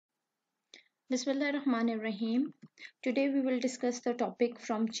Bismillahirrahmanirrahim. Today we will discuss the topic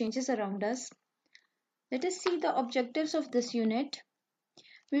from changes around us. Let us see the objectives of this unit.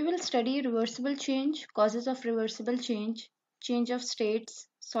 We will study reversible change, causes of reversible change of states,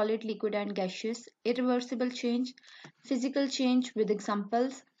 solid, liquid and gaseous, irreversible change, physical change with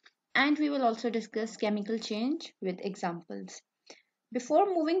examples, and we will also discuss chemical change with examples.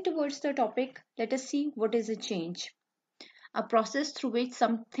 Before moving towards the topic, let us see what is a change. A process through which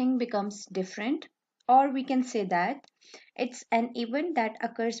something becomes different, or we can say that it's an event that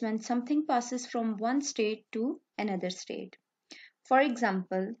occurs when something passes from one state to another state. For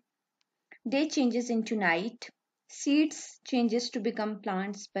example, day changes into night, seeds changes to become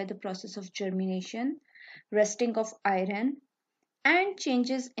plants by the process of germination, rusting of iron, and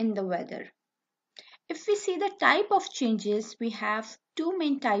changes in the weather. If we see the type of changes, we have two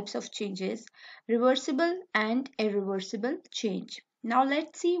main types of changes, reversible and irreversible change. Now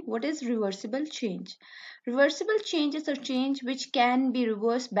let's see what is reversible change. Reversible change is a change which can be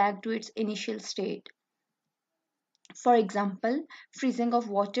reversed back to its initial state. For example, freezing of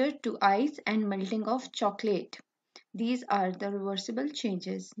water to ice and melting of chocolate. These are the reversible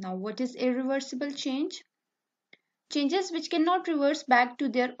changes. Now what is irreversible change? Changes which cannot reverse back to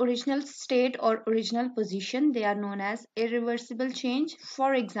their original state or original position, they are known as irreversible change.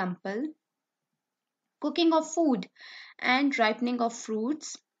 For example, cooking of food and ripening of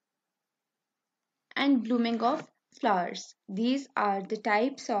fruits and blooming of flowers. These are the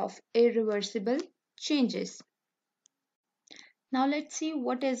types of irreversible changes. Now let's see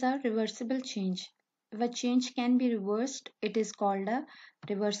what is a reversible change. If a change can be reversed, it is called a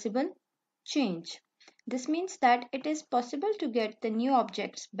reversible change. This means that it is possible to get the new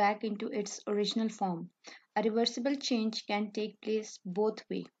objects back into its original form. A reversible change can take place both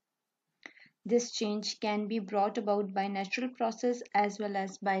ways. This change can be brought about by natural process as well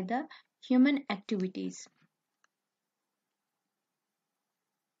as by the human activities.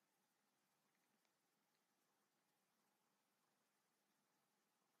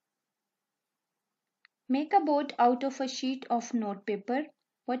 Make a boat out of a sheet of notepaper.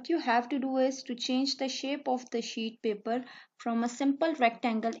 What you have to do is to change the shape of the sheet paper from a simple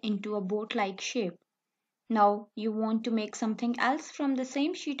rectangle into a boat-like shape. Now you want to make something else from the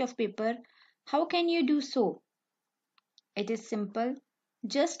same sheet of paper. How can you do so? It is simple.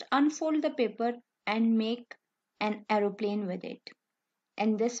 Just unfold the paper and make an aeroplane with it.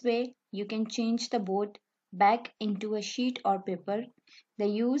 In this way, you can change the boat back into a sheet or paper. The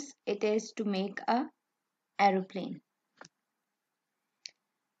use it is to make a aeroplane.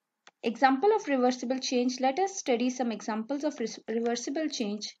 Example of reversible change. Let us study some examples of reversible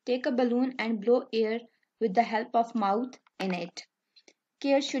change. Take a balloon and blow air with the help of mouth in it.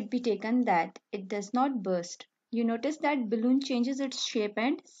 Care should be taken that it does not burst. You notice that balloon changes its shape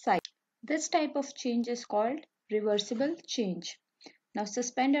and size. This type of change is called reversible change. Now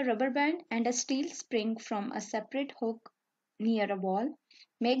suspend a rubber band and a steel spring from a separate hook near a wall.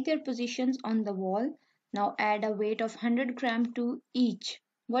 Make their positions on the wall. Now add a weight of 100 grams to each.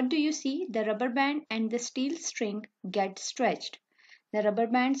 What do you see? The rubber band and the steel string get stretched. The rubber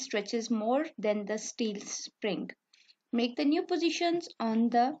band stretches more than the steel spring. Make the new positions on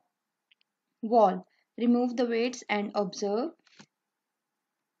the wall. Remove the weights and observe.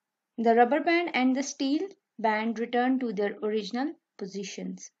 The rubber band and the steel band return to their original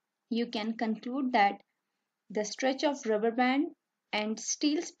positions. You can conclude that the stretch of rubber band and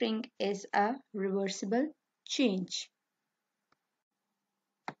steel spring is a reversible change.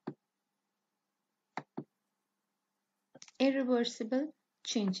 Irreversible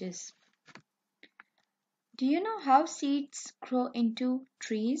changes. Do you know how seeds grow into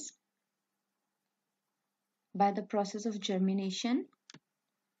trees? By the process of germination.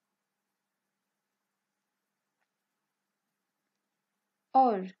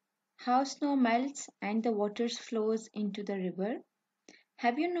 Or how snow melts and the water flows into the river.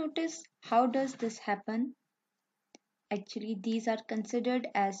 Have you noticed how does this happen? Actually, these are considered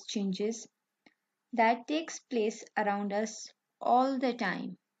as changes that takes place around us all the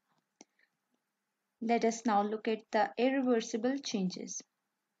time. Let us now look at the irreversible changes.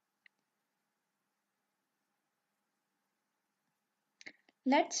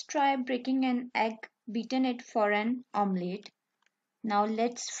 Let's try breaking an egg, beaten it for an omelette. Now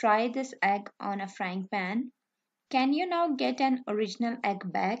let's fry this egg on a frying pan. Can you now get an original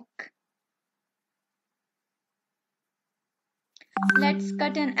egg back? Let's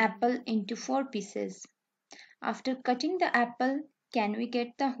cut an apple into 4 pieces. After cutting the apple, can we get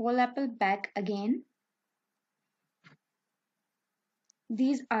the whole apple back again?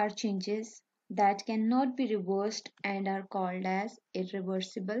 These are changes that cannot be reversed and are called as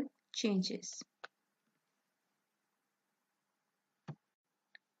irreversible changes.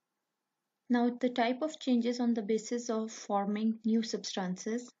 Now, the type of changes on the basis of forming new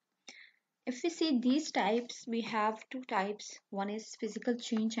substances. If we see these types, we have two types. One is physical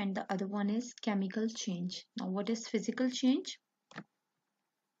change and the other one is chemical change. Now, what is physical change?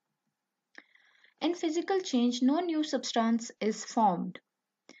 In physical change, no new substance is formed.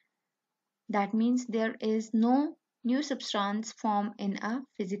 That means there is no new substance formed in a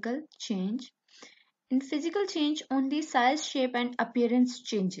physical change. In physical change, only size, shape, and appearance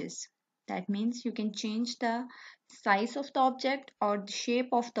changes. That means you can change the size of the object or the shape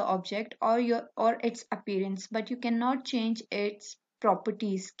of the object or its appearance, but you cannot change its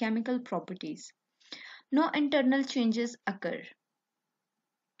properties, chemical properties. No internal changes occur.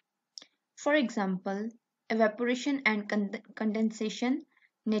 For example, evaporation and condensation,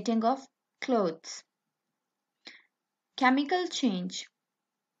 knitting of clothes. Chemical change.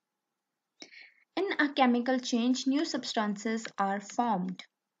 In a chemical change, new substances are formed.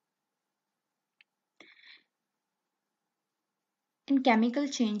 In chemical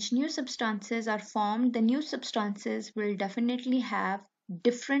change, new substances are formed. The new substances will definitely have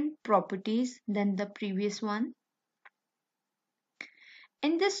different properties than the previous one.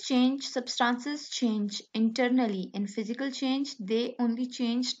 In this change, substances change internally. In physical change, they only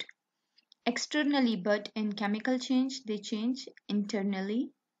changed externally, but in chemical change, they change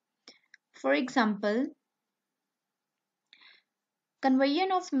internally. For example,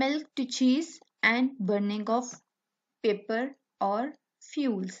 conversion of milk to cheese and burning of paper or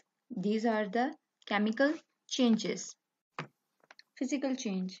fuels. These are the chemical changes. Physical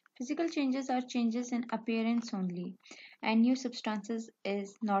change. Physical changes are changes in appearance only, and new substances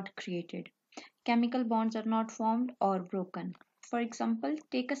is not created. Chemical bonds are not formed or broken. For example,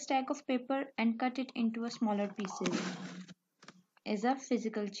 take a stack of paper and cut it into a smaller pieces. Is a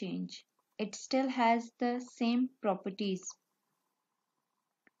physical change. It still has the same properties.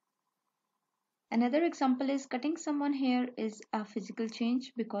 Another example is cutting someone hair is a physical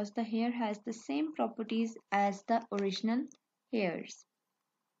change because the hair has the same properties as the original hairs.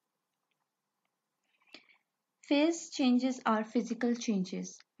 Phase changes are physical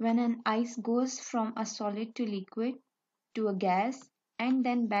changes. When an ice goes from a solid to liquid to a gas and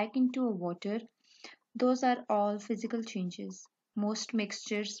then back into a water, those are all physical changes. Most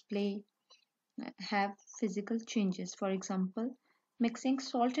mixtures have physical changes. For example, mixing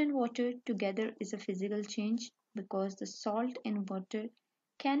salt and water together is a physical change because the salt in water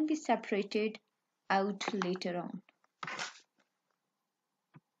can be separated out later on.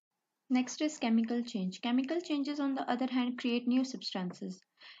 Next is chemical change. Chemical changes, on the other hand, create new substances.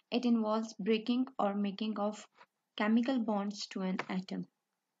 It involves breaking or making of chemical bonds to an atom.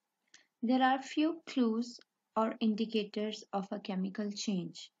 There are few clues or indicators of a chemical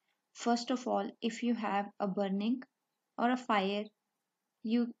change. First of all, if you have a burning or a fire,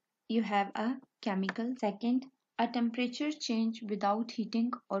 you have a chemical. Second, a temperature change without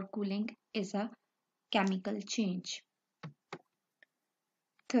heating or cooling is a chemical change.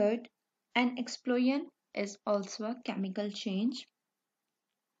 Third, an explosion is also a chemical change.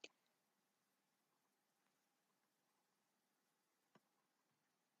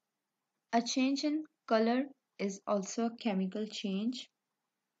 A change in color is also a chemical change,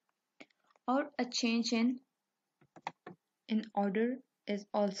 or a change in odor is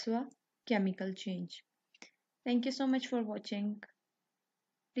also a chemical change. Thank you so much for watching.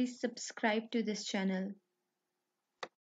 Please subscribe to this channel.